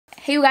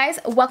Hey you guys,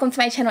 welcome to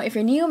my channel. If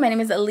you're new, my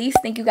name is Elise.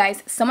 Thank you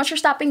guys so much for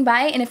stopping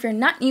by, and if you're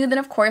not new, then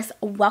of course,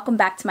 welcome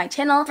back to my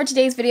channel. For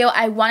today's video,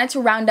 I wanted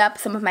to round up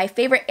some of my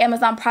favorite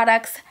Amazon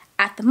products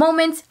at the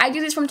moment. I do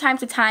this from time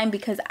to time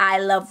because I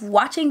love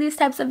watching these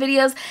types of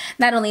videos.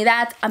 Not only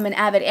that, I'm an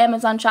avid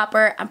Amazon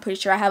shopper. I'm pretty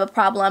sure I have a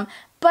problem,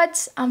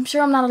 but I'm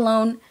sure I'm not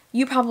alone.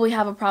 You probably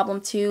have a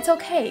problem too. It's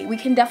okay. We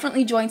can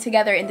definitely join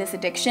together in this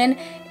addiction.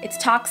 It's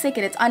toxic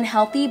and it's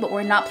unhealthy, but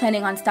we're not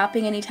planning on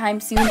stopping anytime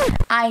soon.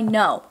 I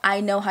know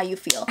how you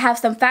feel. I have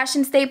some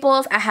fashion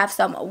staples, I have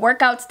some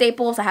workout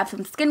staples, I have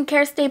some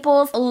skincare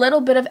staples, a little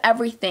bit of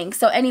everything.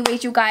 So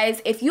anyways, you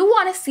guys, if you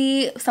want to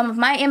see some of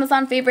my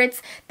Amazon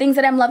favorites, things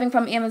that I'm loving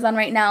from Amazon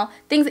right now,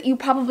 things that you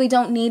probably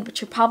don't need, but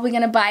you're probably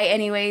gonna buy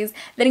anyways,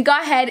 then go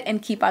ahead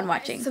and keep on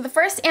watching. So the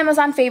first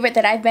Amazon favorite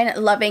that I've been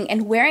loving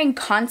and wearing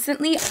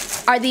constantly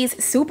are these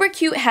super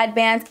cute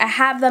headbands. I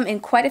have them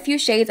in quite a few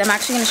shades. I'm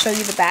actually going to show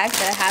you the bags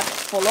that I have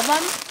full of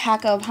them.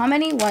 Pack of how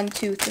many? 1,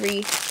 2,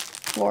 3,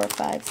 4,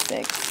 5,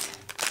 6,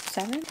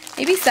 7?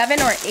 Maybe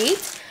 7 or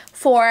 8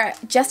 for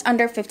just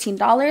under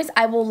 $15.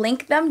 I will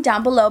link them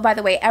down below. By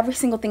the way, every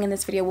single thing in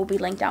this video will be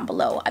linked down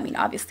below. I mean,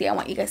 obviously, I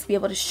want you guys to be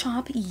able to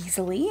shop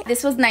easily.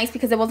 This was nice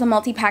because it was a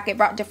multi-pack. It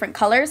brought different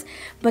colors,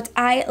 but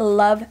I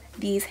love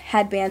these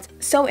headbands.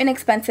 So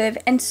inexpensive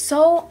and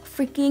so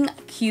freaking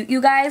cute,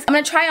 you guys. I'm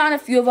gonna try on a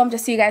few of them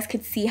just so you guys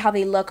could see how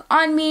they look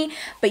on me.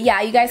 But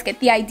yeah, you guys get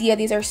the idea.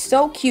 These are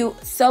so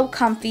cute, so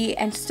comfy,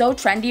 and so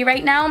trendy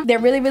right now. They're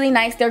really, really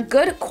nice. They're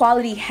good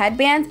quality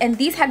headbands, and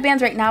these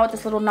headbands right now with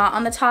this little knot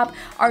on the top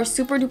are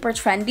super duper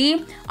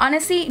trendy.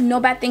 Honestly, no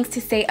bad things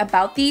to say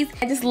about these.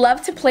 I just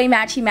love to play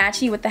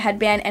matchy-matchy with the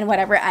headband and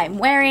whatever I'm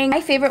wearing.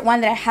 My favorite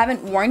one that I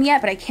haven't worn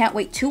yet, but I can't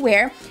wait to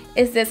wear,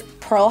 is this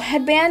pearl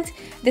headband.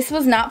 This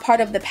was not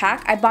part of the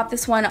pack. I bought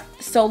this one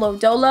solo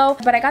dolo,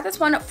 but I got this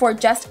one for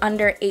just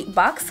under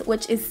 $8,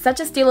 which is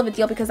such a steal of a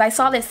deal because I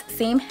saw this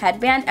same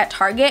headband at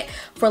Target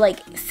for like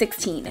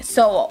 16.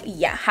 So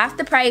yeah, half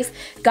the price.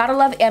 Gotta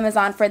love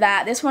Amazon for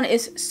that. This one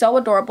is so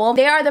adorable.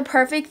 They are the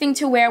perfect thing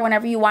to wear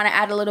whenever you want to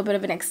add a little bit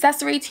of an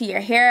accessory to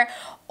your hair,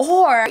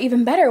 or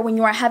even better, when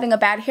you are having a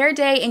bad hair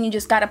day and you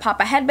just gotta pop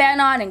a headband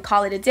on and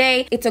call it a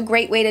day. It's a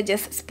great way to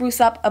just spruce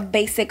up a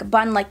basic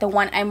bun like the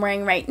one I'm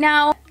wearing right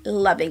now.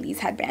 Loving these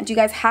headbands. You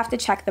guys have to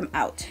check them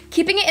out.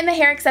 Keeping it in the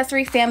hair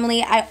accessory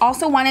family, I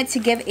also wanted to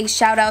give a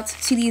shout out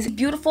to these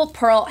beautiful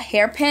pearl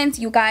hairpins.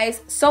 You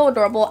guys, so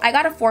adorable. I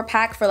got a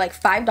 4-pack for like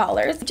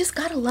 $5. You just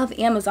gotta love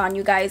Amazon,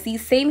 you guys.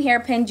 These same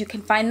hairpins, you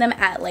can find them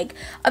at like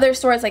other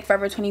stores like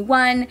Forever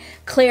 21,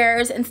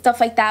 Claire's, and stuff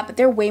like that, but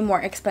they're way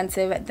more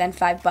expensive than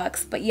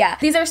 $5. But yeah,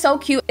 these are so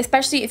cute,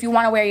 especially if you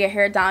want to wear your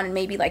hair down and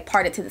maybe like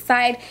part it to the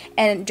side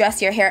and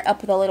dress your hair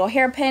up with a little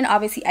hairpin.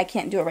 Obviously, I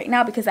can't do it right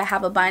now because I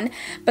have a bun,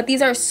 but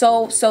these are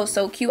so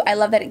cute. I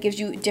love that it gives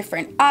you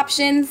different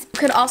options. You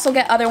could also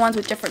get other ones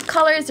with different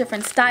colors,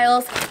 different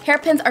styles.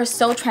 Hairpins are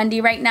so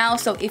trendy right now,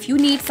 so if you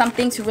need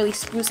something to really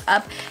spruce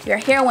up your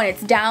hair when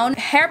it's down,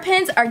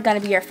 hairpins are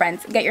gonna be your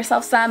friends. Get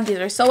yourself some. These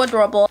are so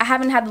adorable. I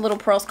haven't had the little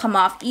pearls come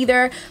off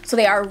either, so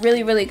they are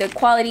really, really good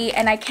quality,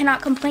 and I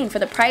cannot complain for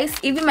the price.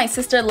 Even my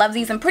sister loves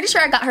these. I'm pretty sure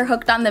I got her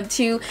hooked on them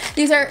too.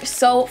 These are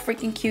so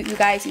freaking cute, you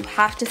guys. You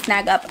have to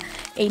snag up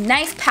a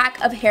nice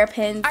pack of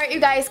hairpins. All right, you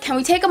guys, can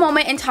we take a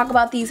moment and talk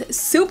about these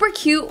super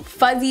cute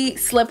fuzzy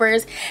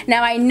slippers?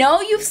 Now, I know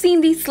you've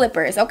seen these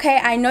slippers, okay?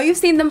 I know you've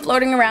seen them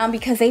floating around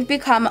because they've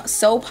become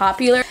so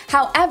popular.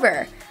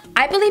 However,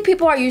 I believe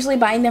people are usually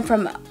buying them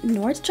from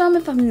Nordstrom,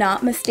 if I'm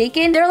not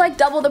mistaken. They're like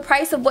double the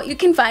price of what you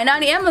can find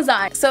on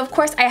Amazon. So of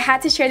course I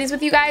had to share these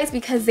with you guys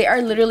because they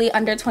are literally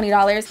under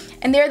 $20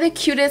 and they're the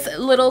cutest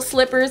little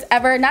slippers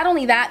ever. Not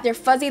only that, they're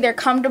fuzzy, they're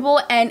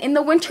comfortable, and in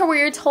the winter where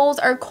your toes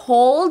are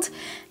cold,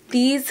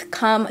 these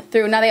come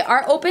through. Now they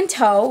are open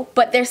toe,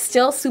 but they're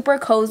still super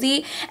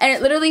cozy, and it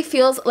literally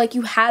feels like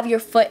you have your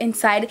foot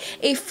inside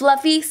a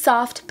fluffy,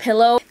 soft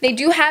pillow. They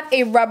do have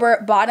a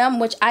rubber bottom,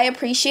 which I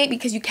appreciate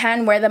because you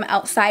can wear them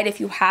outside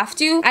if you have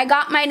to. I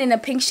got mine in a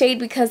pink shade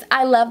because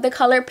I love the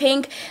color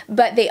pink,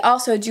 but they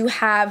also do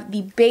have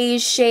the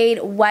beige shade,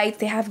 white,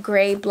 they have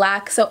gray,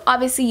 black, so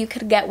obviously you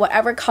could get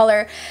whatever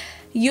color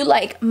you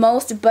like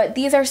most, but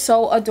these are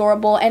so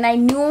adorable, and I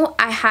knew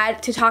I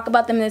had to talk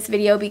about them in this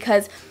video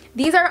because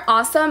these are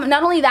awesome.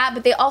 Not only that,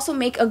 but they also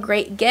make a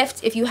great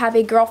gift if you have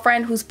a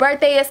girlfriend whose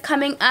birthday is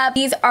coming up.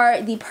 These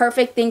are the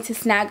perfect thing to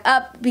snag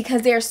up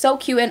because they are so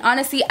cute, and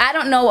honestly, I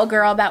don't know a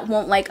girl that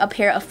won't like a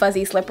pair of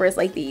fuzzy slippers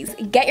like these.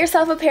 Get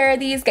yourself a pair of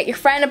these, get your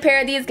friend a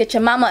pair of these, get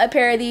your mama a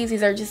pair of these.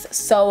 These are just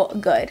so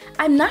good.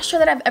 I'm not sure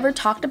that I've ever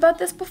talked about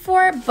this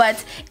before,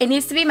 but it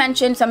needs to be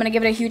mentioned, so I'm gonna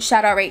give it a huge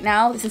shout out right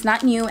now. This is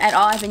not new at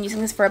all. I've been using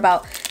this for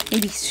about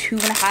maybe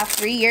 2.5,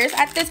 3 years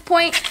at this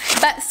point.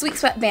 But Sweet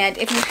Sweatband,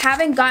 if you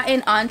haven't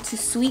gotten onto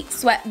Sweet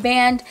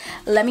Sweatband,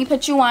 let me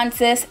put you on,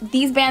 sis.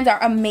 These bands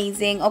are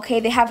amazing, okay?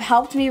 They have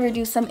helped me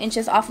reduce some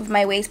inches off of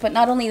my waist, but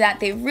not only that,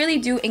 they really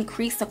do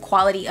increase the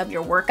quality of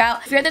your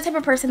workout. If you're the type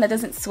of person that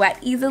doesn't sweat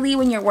easily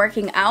when you're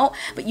working out,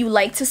 but you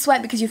like to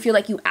sweat because you feel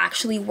like you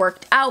actually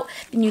worked out,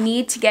 then you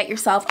need to get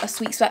yourself a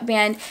Sweet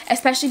Sweatband,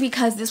 especially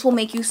because this will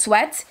make you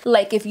sweat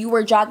like if you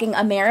were jogging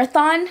a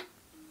marathon.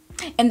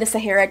 in the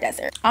Sahara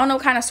Desert. I don't know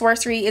what kind of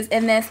sorcery is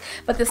in this,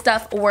 but this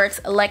stuff works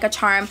like a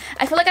charm.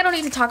 I feel like I don't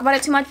need to talk about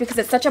it too much because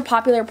it's such a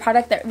popular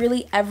product that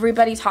really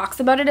everybody talks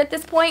about it at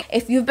this point.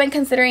 If you've been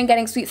considering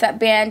getting Sweet Set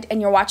Band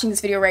and you're watching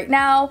this video right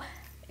now,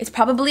 it's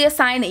probably a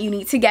sign that you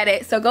need to get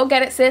it. So go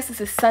get it, sis.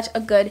 This is such a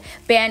good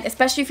band,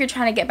 especially if you're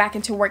trying to get back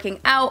into working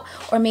out,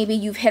 or maybe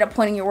you've hit a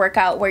point in your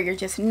workout where you're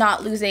just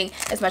not losing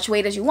as much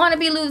weight as you want to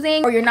be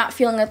losing, or you're not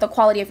feeling that the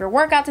quality of your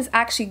workouts is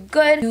actually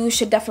good. You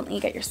should definitely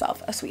get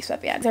yourself a Sweet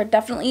Sweat Band. They're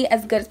definitely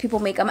as good as people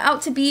make them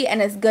out to be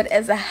and as good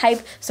as the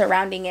hype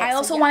surrounding it. I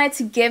also wanted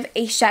to give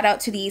a shout out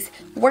to these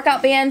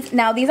workout bands.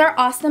 Now, these are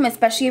awesome,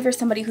 especially if you're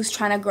somebody who's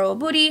trying to grow a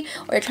booty,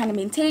 or you're trying to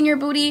maintain your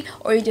booty,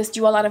 or you just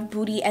do a lot of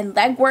booty and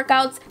leg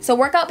workouts. So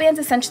workout bands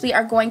essentially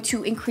are going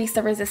to increase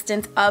the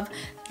resistance of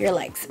your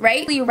legs,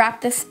 right? You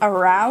wrap this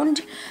around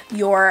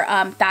your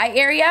thigh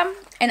area,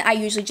 and I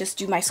usually just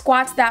do my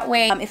squats that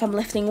way. If I'm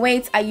lifting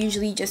weights, I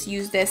usually just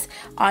use this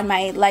on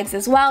my legs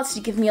as well to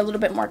give me a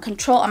little bit more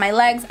control on my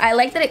legs. I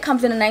like that it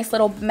comes in a nice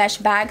little mesh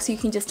bag, so you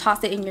can just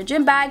toss it in your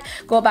gym bag,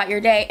 go about your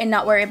day, and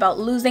not worry about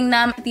losing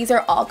them. These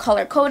are all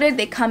color coded.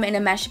 They come in a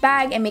mesh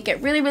bag and make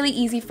it really, really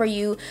easy for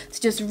you to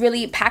just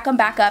really pack them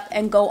back up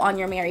and go on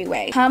your merry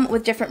way. Come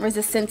with different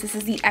resistance. This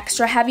is the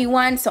extra heavy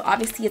one, so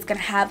obviously it's gonna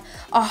have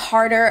a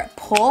harder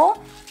pull.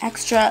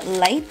 Extra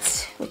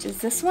light, which is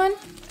this one,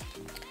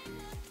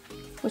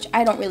 which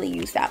I don't really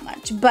use that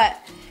much, but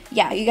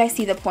yeah, you guys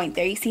see the point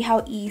there. You see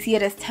how easy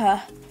it is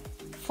to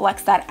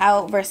flex that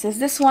out versus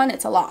this one.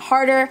 It's a lot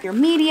harder. You're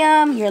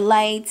medium, you're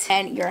light,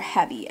 and you're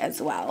heavy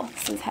as well.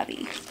 This is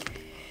heavy.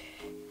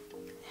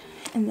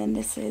 And then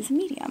this is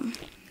medium.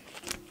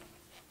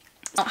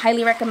 I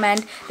highly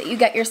recommend that you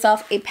get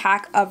yourself a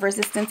pack of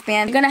resistance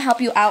bands. They're gonna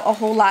help you out a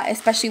whole lot,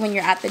 especially when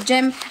you're at the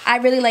gym. I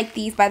really like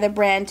these by the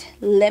brand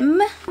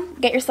Lim.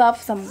 Get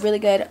yourself some really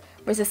good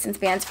resistance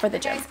bands for the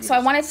gym. So I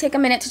wanted to take a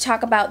minute to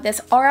talk about this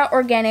Aura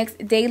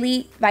Organics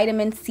Daily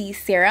Vitamin C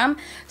Serum.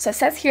 So it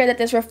says here that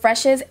this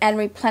refreshes and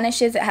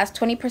replenishes. It has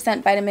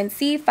 20% vitamin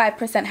C,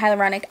 5%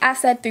 hyaluronic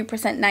acid,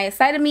 3%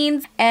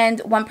 niacinamines,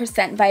 and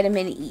 1%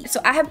 vitamin E. So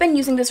I have been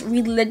using this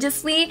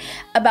religiously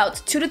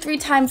about 2 to 3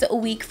 times a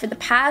week for the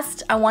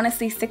past, I want to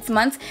say 6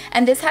 months,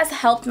 and this has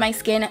helped my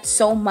skin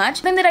so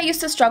much. Something that I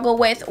used to struggle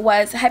with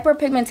was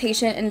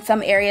hyperpigmentation in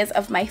some areas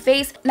of my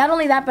face. Not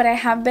only that, but I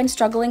have been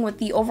struggling with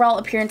the overall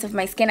appearance of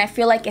my skin. I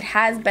feel like it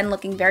has been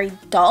looking very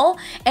dull,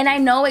 and I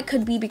know it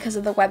could be because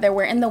of the weather.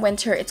 We're in the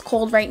winter, it's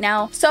cold right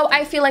now, so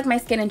I feel like my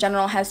skin in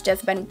general has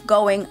just been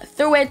going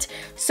through it.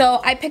 So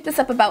I picked this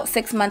up about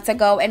 6 months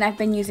ago, and I've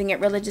been using it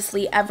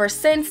religiously ever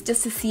since,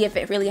 just to see if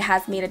it really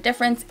has made a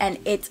difference, and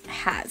it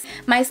has.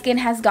 My skin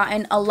has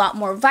gotten a lot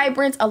more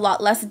vibrant, a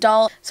lot less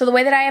dull. So the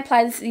way that I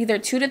apply this is either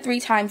 2 to 3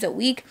 times a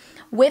week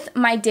with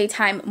my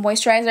daytime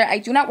moisturizer. I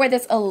do not wear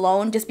this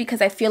alone just because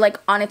I feel like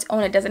on its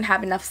own it doesn't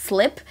have enough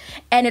slip,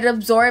 and it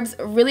absorbs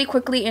really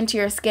quickly into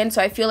your skin,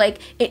 so I feel like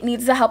it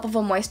needs the help of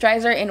a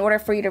moisturizer in order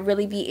for you to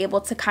really be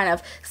able to kind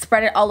of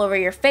spread it all over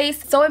your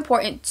face. So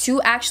important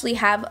to actually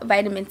have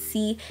vitamin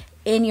C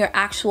in your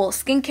actual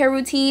skincare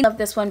routine. I love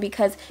this one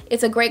because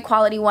it's a great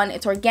quality one,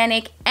 it's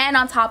organic, and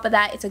on top of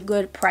that, it's a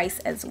good price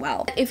as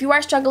well. If you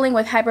are struggling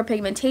with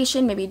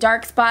hyperpigmentation, maybe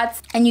dark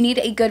spots, and you need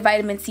a good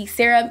vitamin C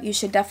serum, you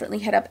should definitely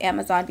hit up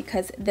Amazon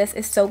because this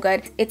is so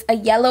good. It's a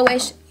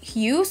yellowish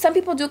hue. Some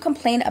people do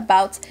complain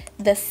about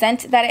the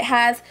scent that it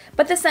has,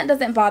 but the scent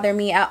doesn't bother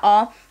me at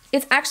all.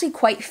 It's actually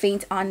quite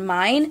faint on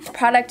mine. The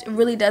product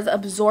really does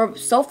absorb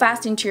so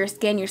fast into your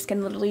skin. Your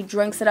skin literally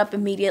drinks it up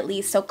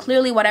immediately. So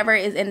clearly whatever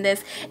is in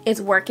this is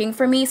working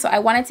for me. So I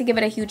wanted to give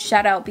it a huge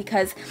shout out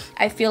because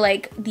I feel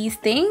like these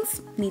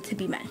things need to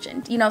be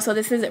mentioned. You know, so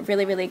this is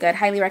really, really good.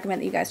 Highly recommend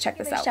that you guys check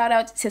this out. Shout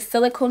out to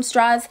silicone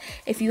straws.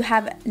 If you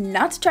have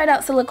not tried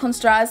out silicone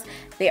straws,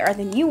 they are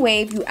the new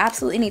wave. You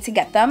absolutely need to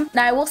get them.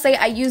 Now I will say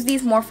I use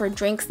these more for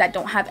drinks that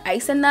don't have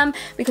ice in them,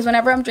 because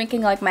whenever I'm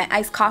drinking like my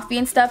iced coffee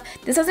and stuff,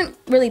 this doesn't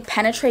really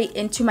penetrate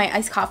into my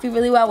iced coffee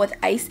really well with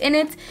ice in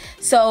it,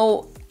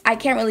 so I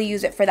can't really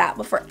use it for that.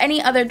 But for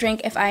any other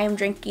drink, if I am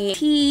drinking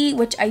tea,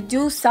 which I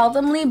do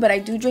seldomly, but I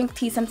do drink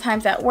tea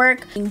sometimes at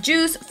work,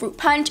 juice, fruit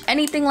punch,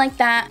 anything like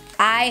that,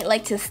 I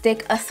like to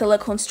stick a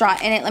silicone straw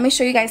in it. Let me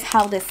show you guys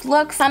how this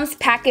looks. Comes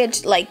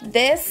packaged like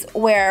this,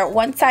 where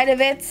one side of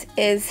it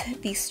is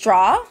the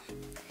straw,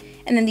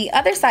 and then the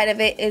other side of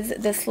it is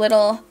this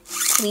little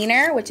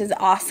cleaner, which is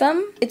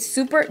awesome. It's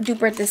super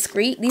duper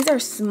discreet. These are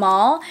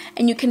small,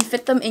 and you can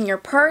fit them in your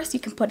purse, you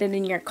can put it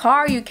in your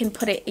car, you can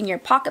put it in your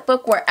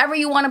pocketbook, wherever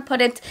you want to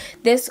put it,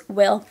 this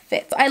will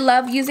fit. So I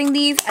love using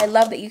these. I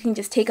love that you can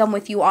just take them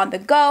with you on the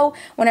go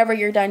whenever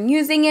you're done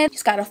using it. You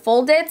just gotta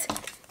fold it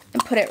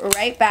and put it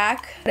right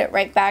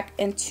back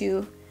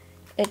into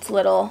its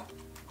little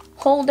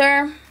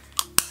holder.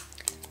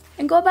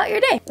 and go about your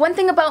day. One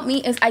thing about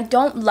me is I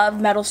don't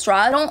love metal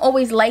straws. I don't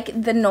always like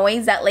the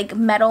noise that like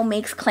metal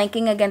makes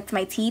clanking against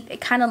my teeth. It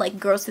kind of like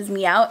grosses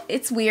me out.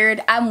 It's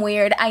weird. I'm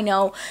weird, I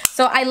know.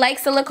 So I like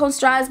silicone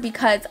straws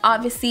because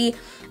obviously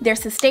they're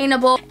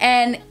sustainable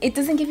and it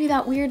doesn't give you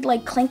that weird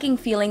like clanking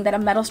feeling that a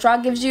metal straw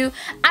gives you.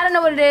 I don't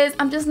know what it is.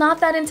 I'm just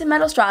not that into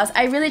metal straws.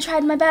 I really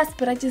tried my best,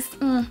 but I just,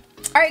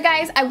 Alright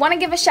guys, I want to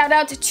give a shout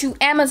out to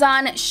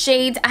Amazon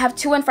shades. I have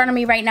 2 in front of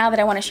me right now that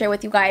I want to share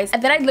with you guys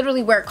that I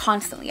literally wear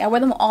constantly. I wear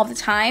them all the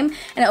time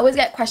and I always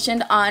get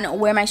questioned on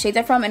where my shades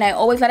are from, and I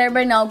always let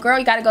everybody know, girl,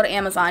 you gotta go to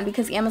Amazon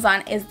because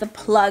Amazon is the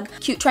plug.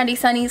 Cute trendy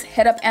sunnies,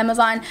 hit up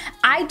Amazon.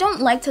 I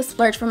don't like to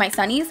splurge for my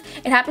sunnies.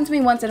 It happened to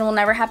me once and it will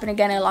never happen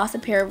again. I lost a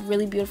pair of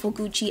really beautiful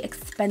Gucci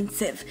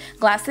expensive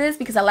glasses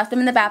because I left them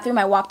in the bathroom.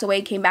 I walked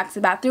away, came back to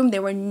the bathroom. They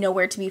were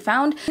nowhere to be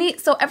found.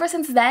 So ever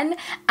since then,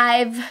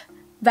 I've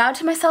vowed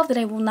to myself that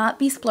I will not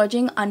be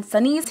splurging on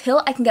sunnies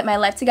till I can get my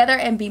life together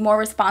and be more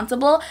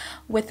responsible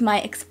with my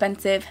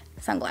expensive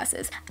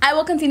sunglasses. I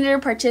will continue to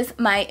purchase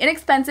my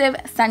inexpensive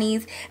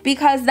sunnies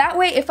because that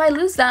way if I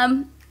lose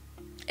them,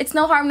 it's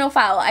no harm, no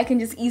foul. I can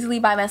just easily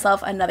buy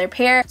myself another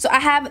pair. So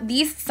I have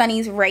these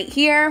sunnies right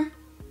here.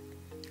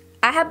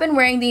 I have been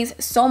wearing these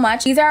so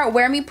much. These are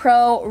Wear Me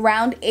Pro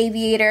round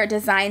aviator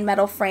design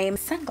metal frame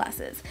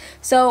sunglasses.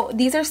 So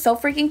these are so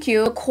freaking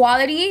cute. The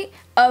quality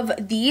of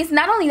these,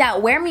 not only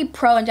that, Wear Me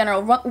Pro in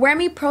general, Wear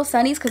Me Pro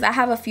sunnies, because I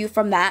have a few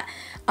from that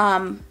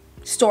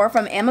store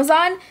from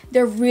Amazon.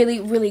 They're really,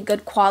 really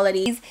good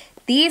quality.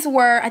 These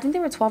were, I think they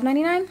were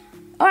 $12.99.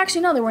 Oh,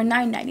 actually no, they were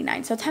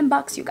 $9.99. So 10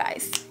 bucks, you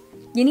guys.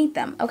 You need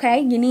them, okay?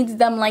 You need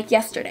them like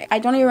yesterday. I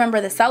don't even remember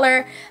the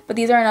seller, but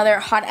these are another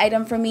hot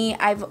item for me.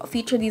 I've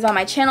featured these on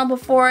my channel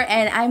before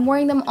and I'm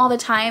wearing them all the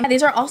time.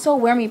 These are also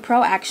Wear Me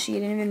Pro, actually. I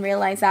didn't even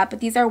realize that, but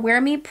these are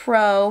Wear Me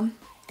Pro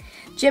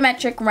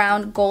geometric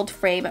round gold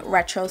frame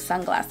retro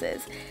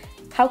sunglasses.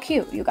 How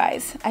cute, you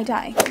guys. I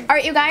die.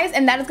 Alright, you guys,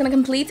 and that is going to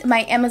complete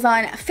my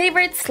Amazon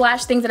favorites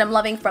 / things that I'm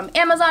loving from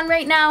Amazon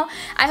right now.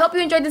 I hope you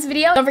enjoyed this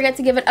video. Don't forget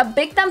to give it a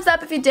big thumbs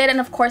up if you did,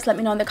 and of course, let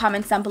me know in the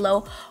comments down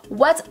below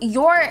what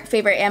your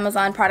favorite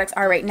Amazon products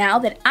are right now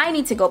that I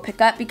need to go pick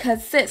up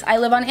because, sis, I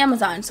live on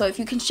Amazon. So if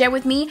you can share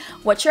with me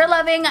what you're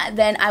loving,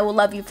 then I will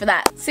love you for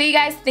that. So you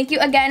guys, thank you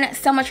again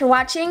so much for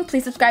watching.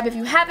 Please subscribe if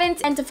you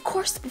haven't. And of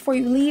course, before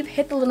you leave,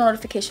 hit the little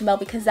notification bell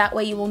because that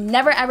way you will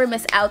never ever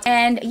miss out.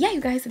 And yeah, you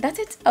guys, that's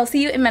it. I'll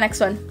see you in my next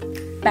one.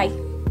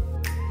 Bye.